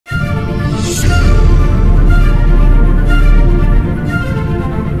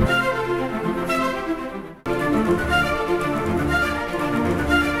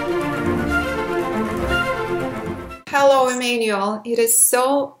Emmanuel. It is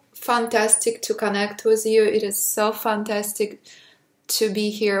so fantastic to connect with you. It is so fantastic to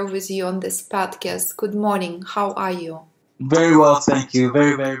be here with you on this podcast. Good morning. How are you? Very well, thank you.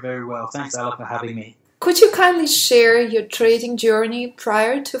 Very well. Thanks, Ella, for having me. Could you kindly share your trading journey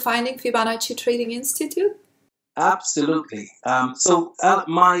prior to finding Fibonacci Trading Institute? Absolutely.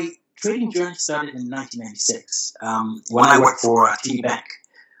 My trading journey started in 1996 when I worked for TD Bank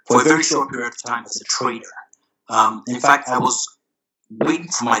for a very short period of time as a trader. In fact, I was waiting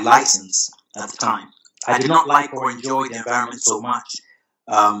for my license at the time. I did not like or enjoy the environment so much,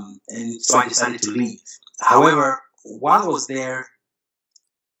 and so I decided to leave. However, while I was there,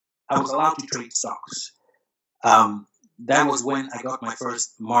 I was allowed to trade stocks. That was when I got my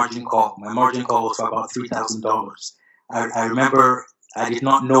first margin call. My margin call was for about $3,000. I remember I did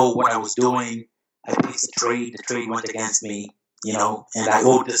not know what I was doing. I placed a trade. The trade went against me, and I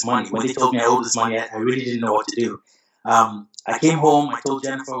owed this money. When they told me I owed this money, I really didn't know what to do. I came home. I told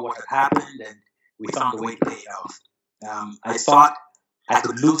Jennifer what had happened, and we found a way to pay it off. I thought I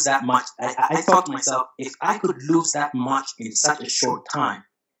could lose that much. I thought to myself, if I could lose that much in such a short time,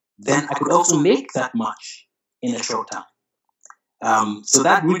 then I could also make that much in a short time. So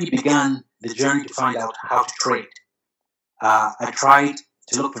that really began the journey to find out how to trade. I tried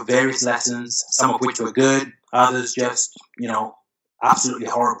to look for various lessons, some of which were good, others just, absolutely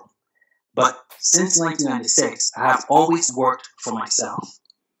horrible. But since 1996, I have always worked for myself.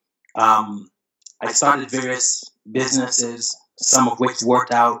 I started various businesses, some of which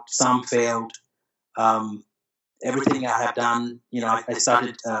worked out, some failed. Everything I have done, I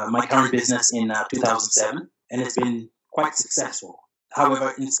started my current business in 2007, and it's been quite successful.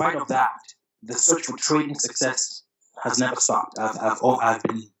 However, in spite of that, the search for trading success has never stopped. I've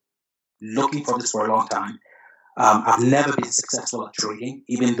been looking for this for a long time. I've never been successful at trading,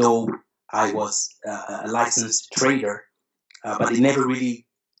 even though I was a licensed trader, but they never really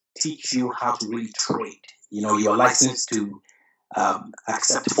teach you how to really trade. You are licensed to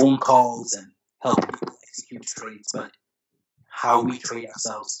accept phone calls and help people execute trades, but how we trade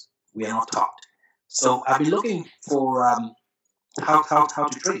ourselves, we are not taught. So I've been looking for how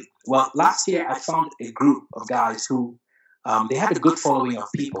to trade. Well, last year I found a group of guys who they had a good following of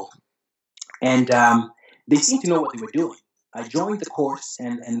people, and they seemed to know what they were doing. I joined the course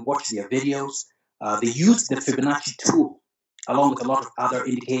and watched their videos. They used the Fibonacci tool along with a lot of other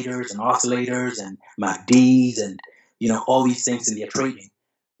indicators and oscillators and MACDs and all these things in their trading.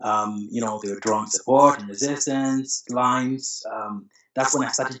 They were drawing support and resistance lines. That's when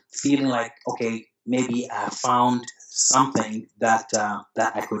I started feeling like, okay, maybe I found something that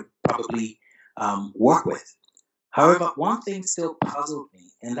I could probably work with. However, one thing still puzzled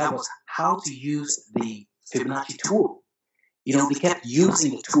me, and that was how to use the Fibonacci tool. They kept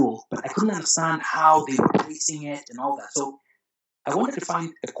using the tool, but I couldn't understand how they were placing it and all that. So I wanted to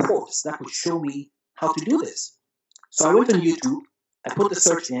find a course that would show me how to do this. So I went on YouTube. I put the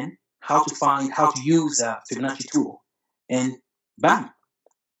search in, how to use a Fibonacci tool, and bam,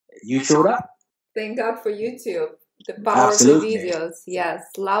 you showed up. Thank God for YouTube. The power Absolutely. of the videos. Yes,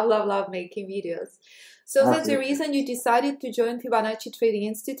 love making videos. So that's the reason you decided to join Fibonacci Trading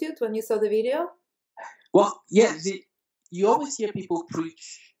Institute when you saw the video? Well, yeah, you always hear people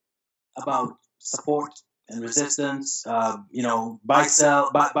preach about support and resistance, buy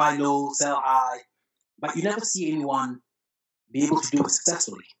low, sell high, but you never see anyone be able to do it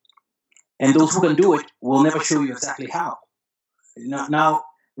successfully. And those who can do it will never show you exactly how. Now,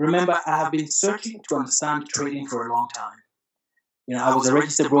 remember, I have been searching to understand trading for a long time. I was a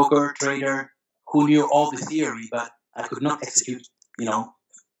registered broker, trader, who knew all the theory, but I could not execute,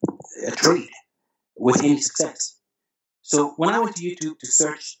 a trade with any success. So when I went to YouTube to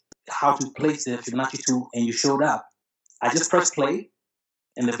search how to place the Fibonacci tool and you showed up, I just pressed play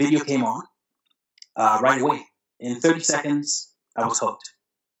and the video came on right away. In 30 seconds, I was hooked.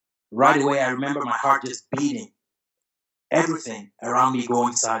 Right away, I remember my heart just beating, everything around me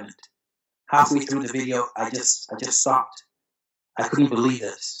going silent. Halfway through the video, I just stopped. I couldn't believe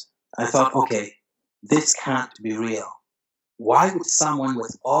this. I thought, okay, this can't be real. Why would someone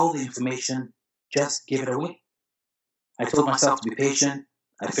with all the information just give it away? I told myself to be patient.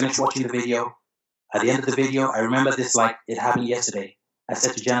 I finished watching the video. At the end of the video, I remember this like it happened yesterday. I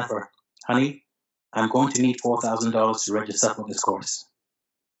said to Jennifer, honey, I'm going to need $4,000 to register for this course.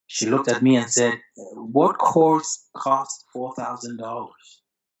 She looked at me and said, what course costs $4,000?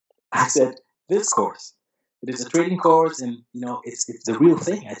 I said, this course. It is a trading course, and it's the real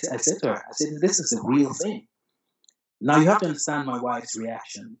thing. I said to her, this is the real thing. Now you have to understand my wife's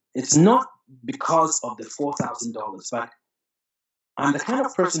reaction. It's not because of the $4,000, but I'm the kind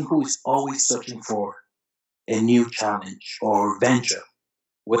of person who is always searching for a new challenge or venture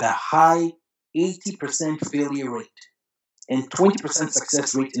with a high 80% failure rate and 20%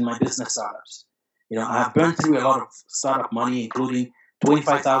 success rate in my business startups. I have burned through a lot of startup money, including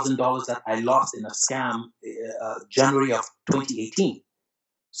 $25,000 that I lost in a scam January of 2018.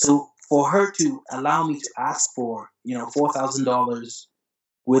 So for her to allow me to ask for, $4,000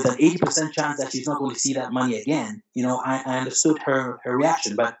 with an 80% chance that she's not going to see that money again, I understood her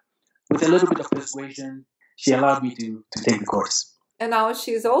reaction. But with a little bit of persuasion, she allowed me to take the course. And now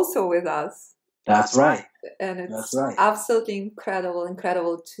she's also with us. That's right. And it's absolutely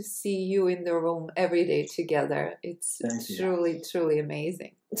incredible to see you in the room every day together. It's truly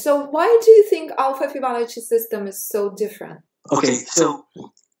amazing. So why do you think Alpha Fibonacci system is so different? Okay, so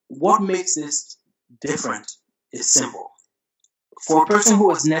what makes this different is simple. For a person who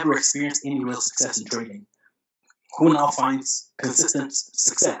has never experienced any real success in trading, who now finds consistent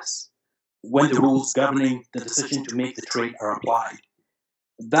success when the rules governing the decision to make the trade are applied,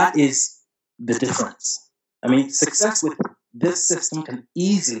 that is the difference. I mean, success with this system can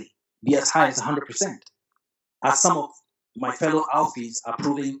easily be as high as 100%, as some of my fellow Alphys are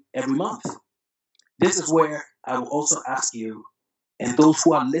proving every month. This is where I will also ask you and those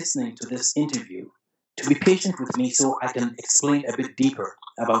who are listening to this interview to be patient with me so I can explain a bit deeper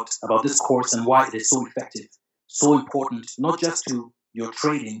about this course and why it is so effective, so important, not just to your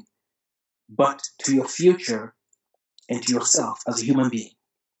trading, but to your future and to yourself as a human being.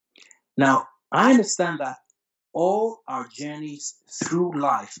 Now, I understand that all our journeys through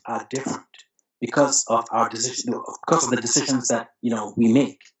life are different because of the decisions that we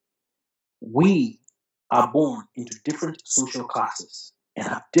make. We are born into different social classes and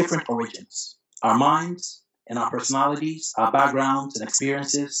have different origins. Our minds and our personalities, our backgrounds and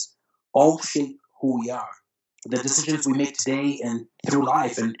experiences all shape who we are, the decisions we make today and through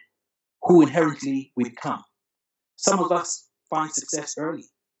life, and who inherently we become. Some of us find success early.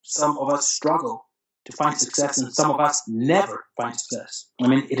 Some of us struggle to find success, and some of us never find success. I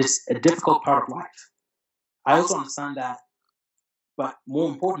mean, it is a difficult part of life. I also understand that, but more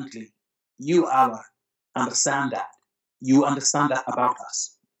importantly, you, Allah, understand that. You understand that about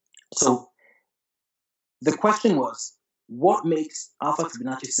us. So the question was, what makes Alpha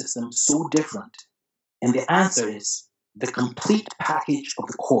Fibonacci system so different? And the answer is the complete package of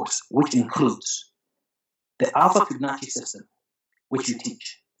the course, which includes the Alpha Fibonacci system, which you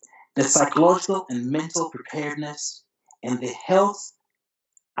teach, the psychological and mental preparedness, and the health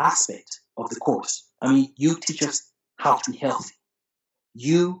aspect of the course. I mean, you teach us how to be healthy.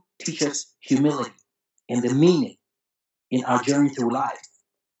 You teach us humility and the meaning in our journey through life,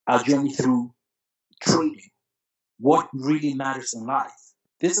 our journey through trading, what really matters in life.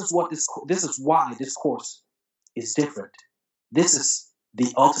 This is why this course is different. This is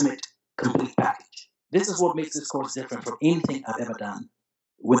the ultimate complete package. This is what makes this course different from anything I've ever done.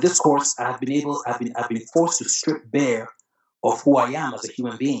 With this course, I've been forced to strip bare of who I am as a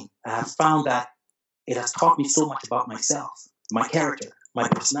human being. I have found that it has taught me so much about myself, my character, my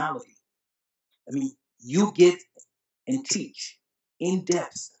personality. I mean, you give and teach in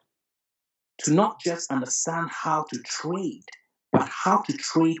depth to not just understand how to trade, but how to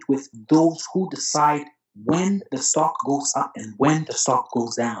trade with those who decide when the stock goes up and when the stock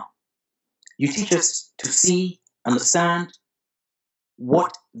goes down. You teach us to see, understand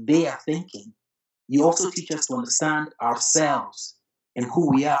what they are thinking. You also teach us to understand ourselves and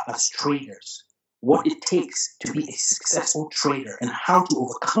who we are as traders, what it takes to be a successful trader, and how to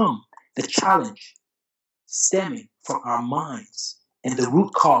overcome the challenge stemming from our minds and the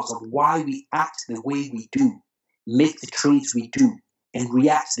root cause of why we act the way we do, make the trades we do, and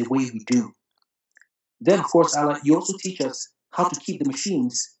react the way we do. Then, of course, Allah, you also teach us how to keep the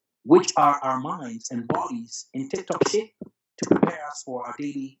machines, which are our minds and bodies, in tip-top shape to prepare us for our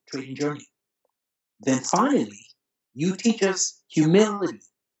daily trading journey. Then finally, you teach us humility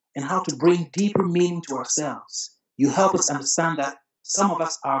and how to bring deeper meaning to ourselves. You help us understand that some of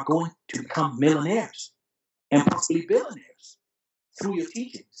us are going to become millionaires and possibly billionaires through your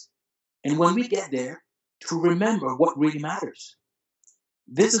teachings. And when we get there, to remember what really matters.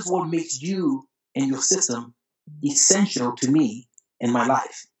 This is what makes you and your system essential to me in my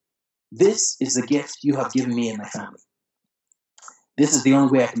life. This is the gift you have given me and my family. This is the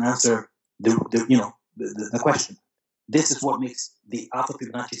only way I can answer the question. This is what makes the Alpha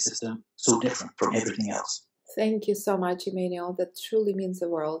Fibonacci system so different from everything else. Thank you so much, Emmanuel. That truly means the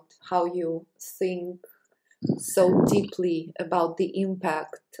world, how you think so deeply about the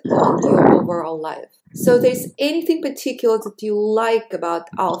impact on your overall life. So there's anything particular that you like about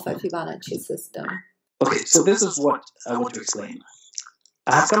Alpha Fibonacci system? Okay, so this is what I want to explain.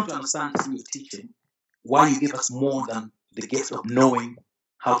 I have come to understand through your teaching why you give us more than the gift of knowing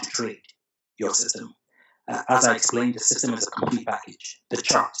how to trade your system. As I explained, the system is a complete package. The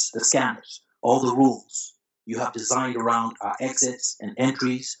charts, the scanners, all the rules you have designed around our exits and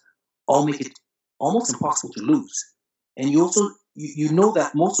entries all make it almost impossible to lose. And you also you know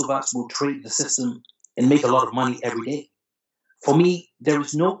that most of us will trade the system and make a lot of money every day. For me, there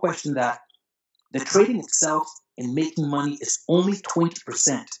is no question that the trading itself and making money is only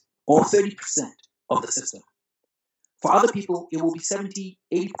 20% or 30% of the system. For other people, it will be 70,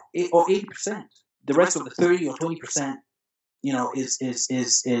 80, or 80%. The rest of the 30 or 20%,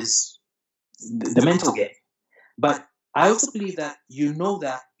 is the mental game. But I also believe that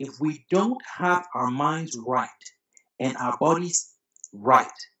that if we don't have our minds right and our bodies right,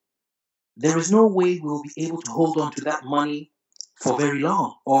 there is no way we'll be able to hold on to that money for very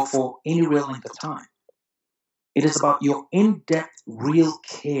long or for any real length of time. It is about your in-depth, real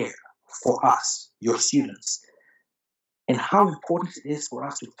care for us, your students, and how important it is for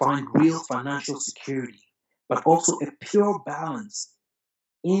us to find real financial security, but also a pure balance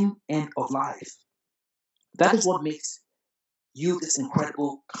in and of life. That is what makes you this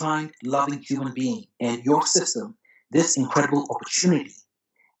incredible, kind, loving human being, and your system this incredible opportunity.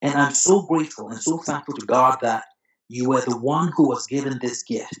 And I'm so grateful and so thankful to God that you were the one who was given this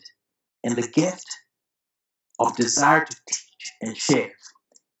gift, and the gift of desire to teach and share.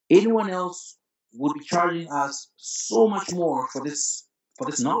 Anyone else would be charging us so much more for this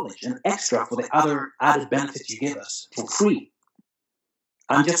knowledge and extra for the other added benefits you give us for free.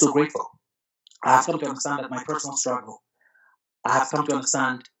 I'm just so grateful. I have come to understand that my personal struggle, I have come to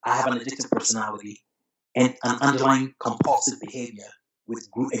understand I have an addictive personality and an underlying compulsive behavior with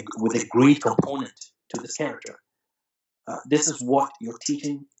a greed component to this character. This is what your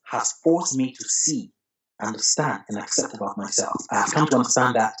teaching has forced me to see, understand, and accept about myself. I have come to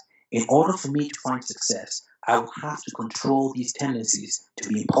understand that in order for me to find success, I will have to control these tendencies to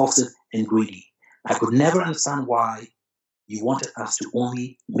be impulsive and greedy. I could never understand why you wanted us to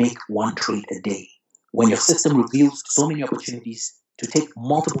only make one trade a day when your system reveals so many opportunities to take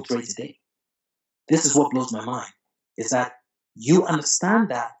multiple trades a day. This is what blows my mind, is that you understand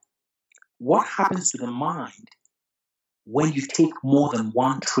that what happens to the mind when you take more than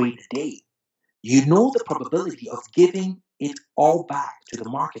one trade a day. You know the probability of giving it all back to the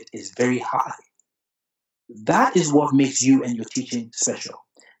market is very high. That is what makes you and your teaching special.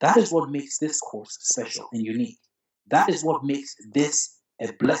 That is what makes this course special and unique. That is what makes this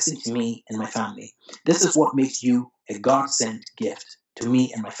a blessing to me and my family. This is what makes you a God-sent gift to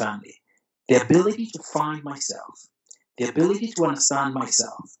me and my family. The ability to find myself, the ability to understand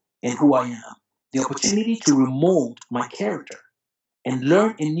myself and who I am, the opportunity to remold my character and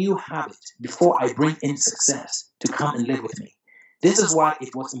learn a new habit before I bring in success to come and live with me. This is why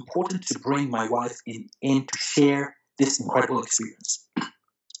it was important to bring my wife in to share this incredible experience.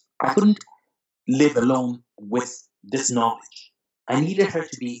 I couldn't live alone with this knowledge. I needed her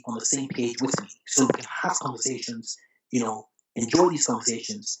to be on the same page with me so we can have conversations, enjoy these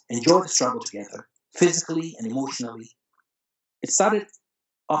conversations, enjoy the struggle together, physically and emotionally. It started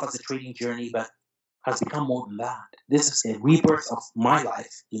off as a trading journey, but has become more than that. This is a rebirth of my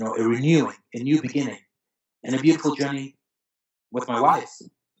life, a renewing, a new beginning, and a beautiful journey with my wife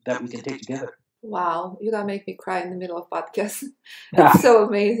that we can take together. Wow, you're gonna make me cry in the middle of podcast. It's so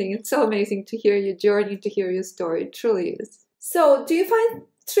amazing. It's so amazing to hear your journey, to hear your story. It truly is. So, do you find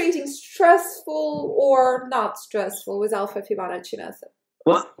trading stressful or not stressful with Alpha Fibonacci method?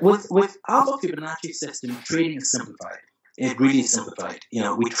 Well, with Alpha Fibonacci system, trading is simplified. It really is simplified.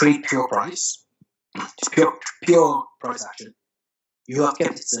 We trade pure price. It's pure price action. You have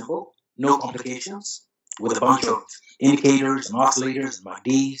kept it simple, no complications, with a bunch of indicators and oscillators and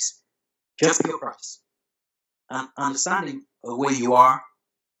MACDs, just pure price. And understanding where you are,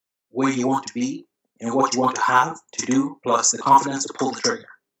 where you want to be, and what you want to have to do, plus the confidence to pull the trigger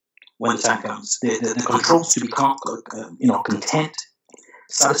when the time comes. The controls to become content,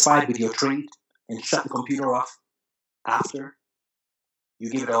 satisfied with your trade, and shut the computer off after you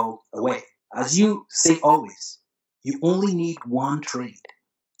give it all away. As you say always, you only need one trade.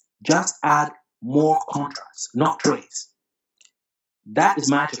 Just add more contracts, not trades. That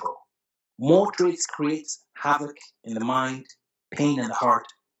is magical. More trades creates havoc in the mind, pain in the heart.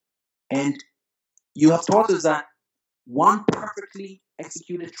 And you have taught us that one perfectly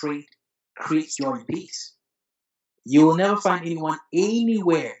executed trade creates joy and peace. You will never find anyone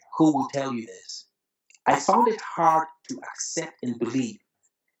anywhere who will tell you this. I found it hard to accept and believe,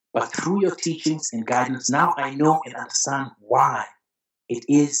 but through your teachings and guidance, now I know and understand why it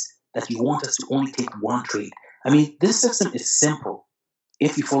is that you want us to only take one trade. I mean, this system is simple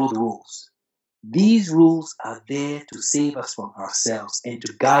if you follow the rules. These rules are there to save us from ourselves and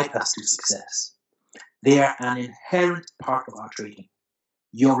to guide us to success. They are an inherent part of our trading.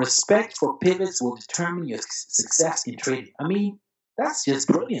 Your respect for pivots will determine your success in trading. I mean, that's just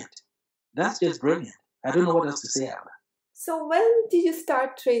brilliant. That's just brilliant. I don't know what else to say, Alba. So when did you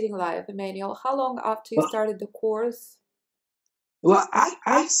start trading live, Emmanuel? How long after you started the course? Well,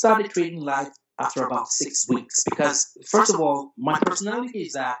 I started trading live after about 6 weeks because, first of all, my personality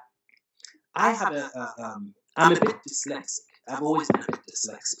is that I have I'm a bit dyslexic. I've always been a bit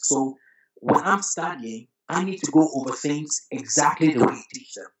dyslexic. So when I'm studying, I need to go over things exactly the way you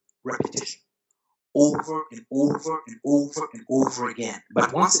teach them. Repetition. Over and over and over and over again.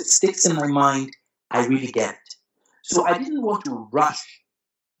 But once it sticks in my mind, I really get it. So I didn't want to rush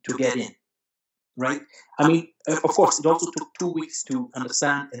to get in, right? I mean, of course, it also took 2 weeks to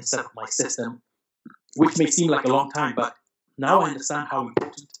understand and set up my system, which may seem like a long time, but now I understand how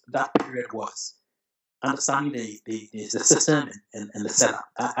important that period was. Understanding the system and the setup.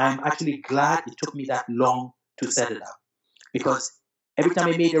 I'm actually glad it took me that long to set it up because every time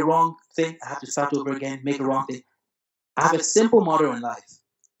I made a wrong thing, I have to start over again, make a wrong thing. I have a simple motto in life.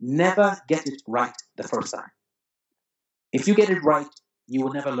 Never get it right the first time. If you get it right, you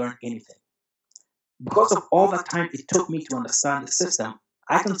will never learn anything. Because of all that time it took me to understand the system,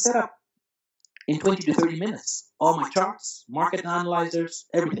 I can set up in 20 to 30 minutes all my charts, market analyzers,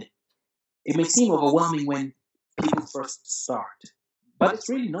 everything. It may seem overwhelming when people first start, but it's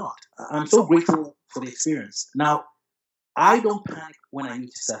really not. I'm so grateful for the experience. Now, I don't panic when I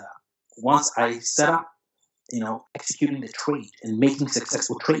need to set up. Once I set up, executing the trade and making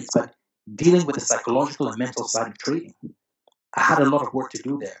successful trades, but dealing with the psychological and mental side of trading, I had a lot of work to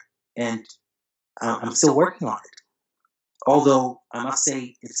do there, and I'm still working on it. Although I must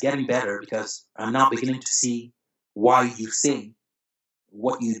say it's getting better because I'm now beginning to see why you say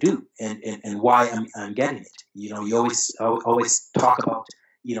what you do and why I'm getting it. You always talk about,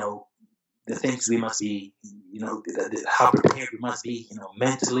 the things we must be, how prepared we must be,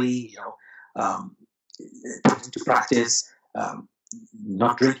 mentally, put into practice,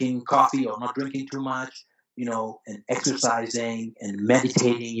 not drinking coffee or not drinking too much, and exercising and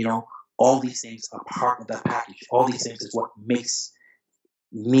meditating, all these things are part of that package. All these things is what makes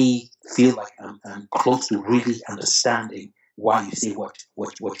me feel like I'm close to really understanding why you say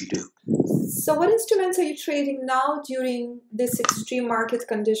what you do. So what instruments are you trading now during these extreme market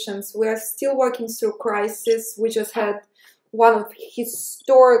conditions? We are still working through crisis. We just had one of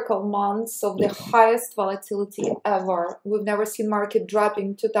historical months of the highest volatility ever. We've never seen market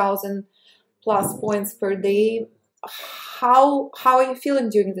dropping 2,000 plus points per day. How are you feeling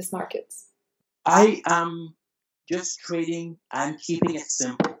during these markets? I am just trading. I'm keeping it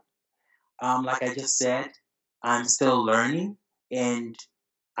simple. Like I just said, I'm still learning, and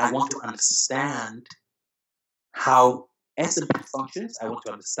I want to understand how S&P functions. I want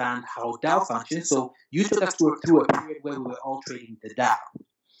to understand how Dow functions. So you took us through a period where we were all trading the Dow.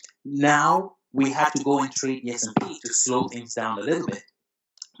 Now we had to go and trade the S&P to slow things down a little bit.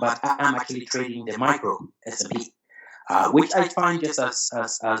 But I'm actually trading the micro S&P, which I find just as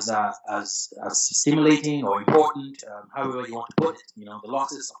stimulating or important, however you want to put it. The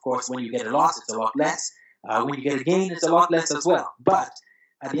losses, of course, when you get a loss, it's a lot less. When you get a gain, it's a lot less as well. But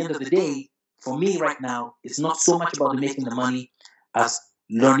at the end of the day, for me right now, it's not so much about making the money as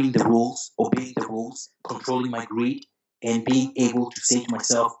learning the rules, obeying the rules, controlling my greed, and being able to say to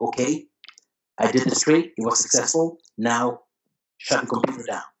myself, okay, I did this trade, it was successful, now shut the computer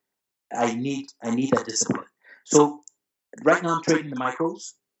down. I need that discipline. So right now I'm trading the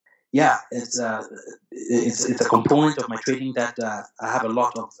micros. Yeah, it's a component of my trading that I have a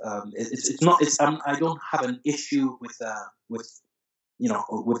lot of. It's not. I don't have an issue with the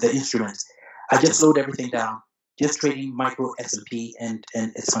instruments. I just load everything down, just trading micro S&P, and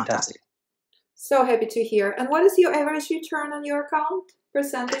it's fantastic. So happy to hear. And what is your average return on your account,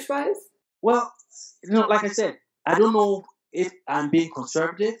 percentage wise? Well, like I said, I don't know if I'm being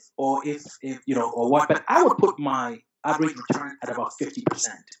conservative or if or what, but I would put my average return at about 50%.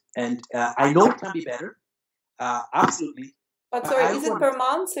 And I know it can be better, absolutely. But sorry, is it per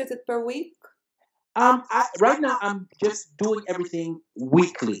month? Is it per week? Right now, I'm just doing everything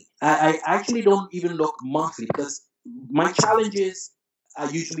weekly. I actually don't even look monthly because my challenges are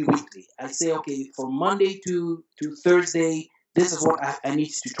usually weekly. I say, okay, from Monday to Thursday, this is what I need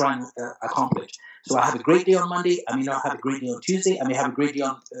to try and accomplish. So I have a great day on Monday. I may not have a great day on Tuesday. I may have a great day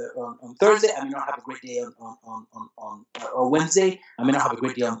on Thursday. I may not have a great day on Wednesday. I may not have a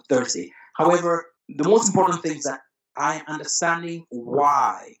great day on Thursday. However, the most important thing is that I am understanding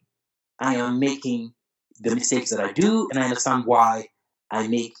why I am making the mistakes that I do, and I understand why I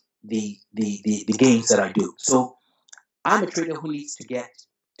make the gains that I do. So I'm a trader who needs to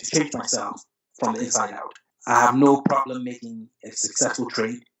change myself from the inside out. I have no problem making a successful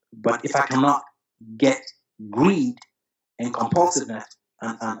trade, but if I cannot get greed and compulsiveness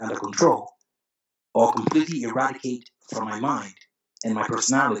under control, or completely eradicate from my mind and my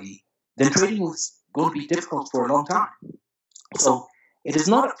personality, then trading is going to be difficult for a long time. So it is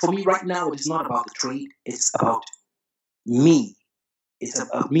not, for me right now, it is not about the trade. It's about me. It's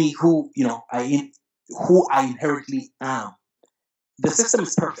about me who I inherently am. The system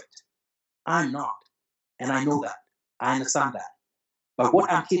is perfect. I'm not. And I know that. I understand that. But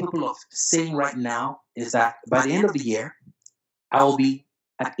what I'm capable of saying right now is that by the end of the year, I will be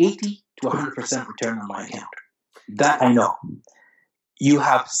at 80 to 100% return on my account. That I know. You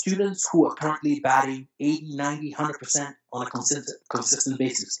have students who are currently batting 80, 90, 100% on a consistent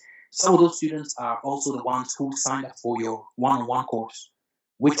basis. Some of those students are also the ones who signed up for your one-on-one course,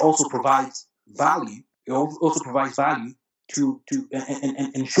 which also provides value. It also provides value to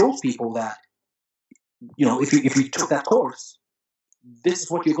and shows people that, if you took that course, this is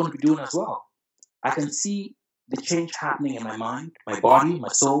what you're going to be doing as well. I can see the change happening in my mind, my body, my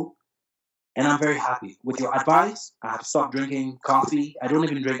soul, and I'm very happy. With your advice, I have stopped drinking coffee. I don't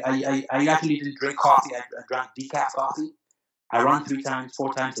even drink, I actually didn't drink coffee. I drank decaf coffee. I run 3 times,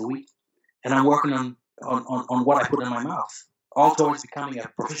 4 times a week, and I'm working on what I put in my mouth, all towards becoming a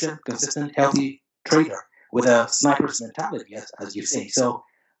proficient, consistent, healthy trader with a sniper's mentality, as you say. So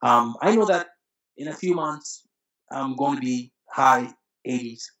I know that in a few months, I'm going to be high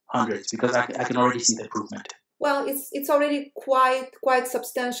 80s, 100s, because I can already see the improvement. Well, it's already quite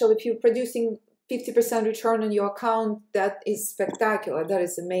substantial. If you're producing 50% return on your account, that is spectacular. That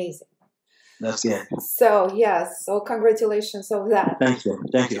is amazing. That's good. So yes, so congratulations of that. Thank you.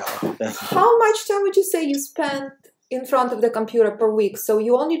 Thank you. Thank you. How much time would you say you spend in front of the computer per week? So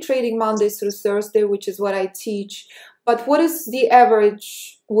you're only trading Mondays through Thursday, which is what I teach. But what is the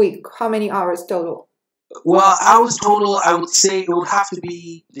average week? How many hours total? Well, hours total, I would say it would have to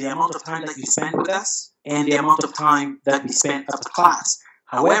be the amount of time that you spend with us and the amount of time that we spend at the class.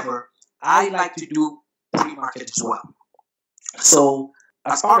 However, I like to do pre-market as well. So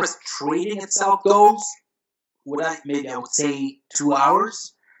as far as trading itself goes, I would say 2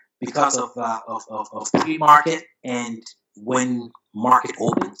 hours because of pre-market and when market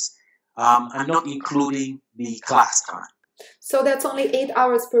opens. I'm not including the class time. So that's only 8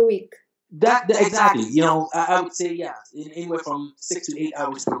 hours per week. That exactly. I would say anywhere from 6 to 8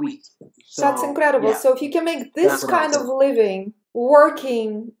 hours per week. So, that's incredible. Yeah. So if you can make this kind of living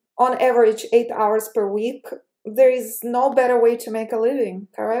working on average 8 hours per week, there is no better way to make a living,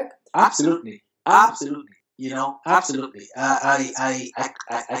 correct? Absolutely. Absolutely. Absolutely.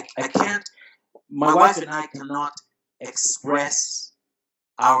 I can't. My wife and I cannot express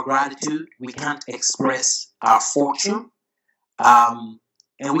our gratitude. We can't express our fortune.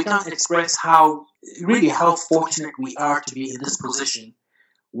 And we can't express how fortunate we are to be in this position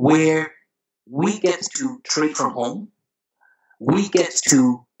where we get to trade from home. We get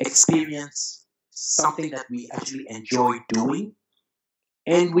to experience something that we actually enjoy doing.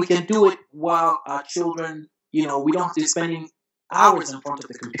 And we can do it while our children, we don't have to be spending hours in front of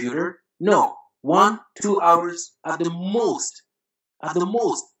the computer. No, 1, 2 hours at the most,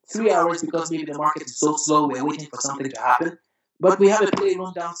 3 hours, because maybe the market is so slow, we're waiting for something to happen. But we have a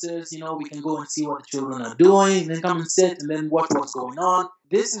playroom downstairs, we can go and see what the children are doing, and then come and sit and then watch what's going on.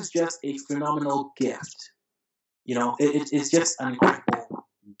 This is just a phenomenal gift. It's just an incredible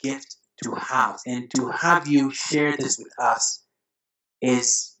gift to have. And to have you share this with us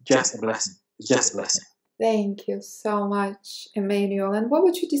is just a blessing. It's just a blessing. Thank you so much, Emmanuel. And what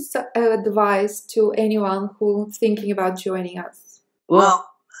would you advise to anyone who's thinking about joining us? Well,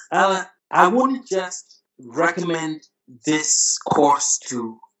 I wouldn't just recommend this course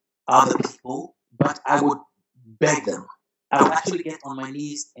to other people, but I would beg them. I would actually get on my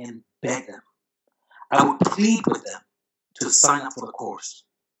knees and beg them. I would plead with them to sign up for the course.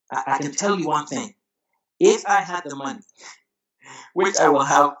 I can tell you one thing. If I had the money, which I will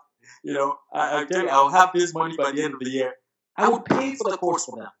have, I'll have this money by the end of the year, I would pay for the course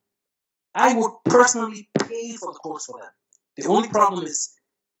for them. I would personally pay for the course for them. The only problem is,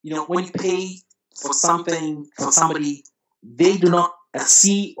 when you pay for something for somebody, they do not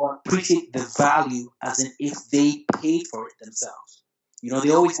see or appreciate the value as in if they paid for it themselves.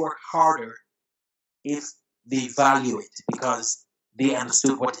 They always work harder if they value it because they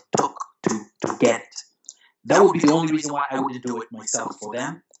understood what it took to get it. That would be the only reason why I wouldn't do it myself for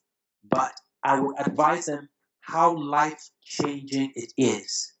them. But I would advise them how life-changing it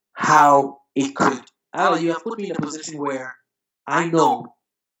is, how it could. You have put me in a position where I know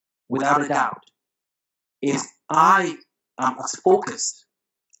without a doubt, if I am as focused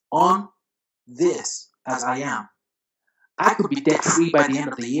on this as I am, I could be debt free by the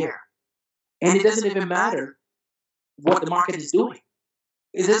end of the year. And it doesn't even matter what the market is doing.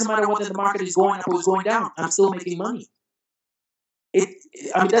 It doesn't matter whether the market is going up or is going down. I'm still making money.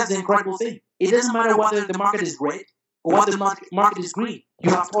 That's the incredible thing. It doesn't matter whether the market is red or whether the market is green. You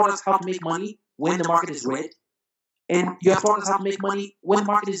have taught us how to make money when the market is red, and you have taught us how to make money when the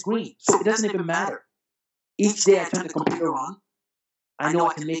market is green. So it doesn't even matter. Each day I turn the computer on, I know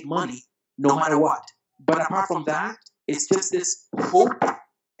I can make money no matter what. But apart from that, it's just this hope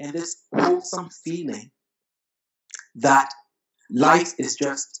and this wholesome feeling that life is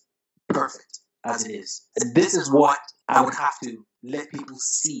just perfect as it is. And this is what I would have to let people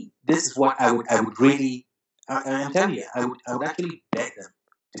see. This is what I would really, I'm telling you, I would actually beg them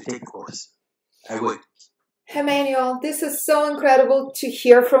to take the course. I would. Emmanuel, this is so incredible to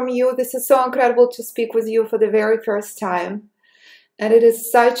hear from you. This is so incredible to speak with you for the very first time. And it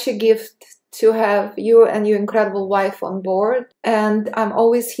is such a gift to have you and your incredible wife on board. And I'm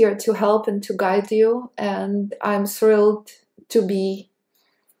always here to help and to guide you. And I'm thrilled to be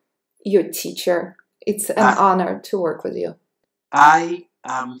your teacher. It's an honor to work with you. I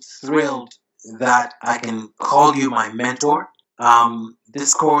am thrilled that I can call you my mentor.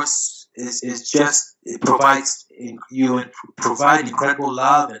 This course is just, it provides, you provide incredible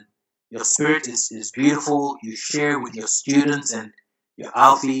love, and your spirit is beautiful. You share with your students and your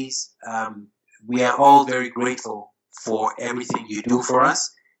alphas. We are all very grateful for everything you do for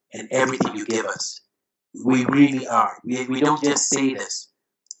us and everything you give us. We really are. We don't just say this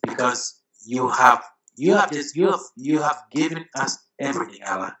because you have given us everything,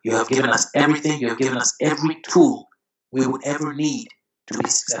 Allah. You have given us everything. You have given us every tool we would ever need to be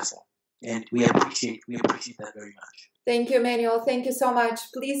successful, and we appreciate that very much. Thank you, Emmanuel. Thank you so much.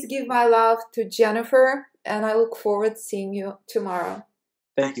 Please give my love to Jennifer, and I look forward to seeing you tomorrow.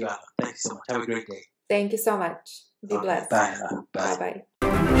 Thank you, Allah. Thank you so much. Have a great day. Thank you so much. Be blessed. Bye, Allah. Bye.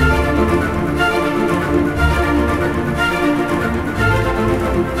 Bye-bye.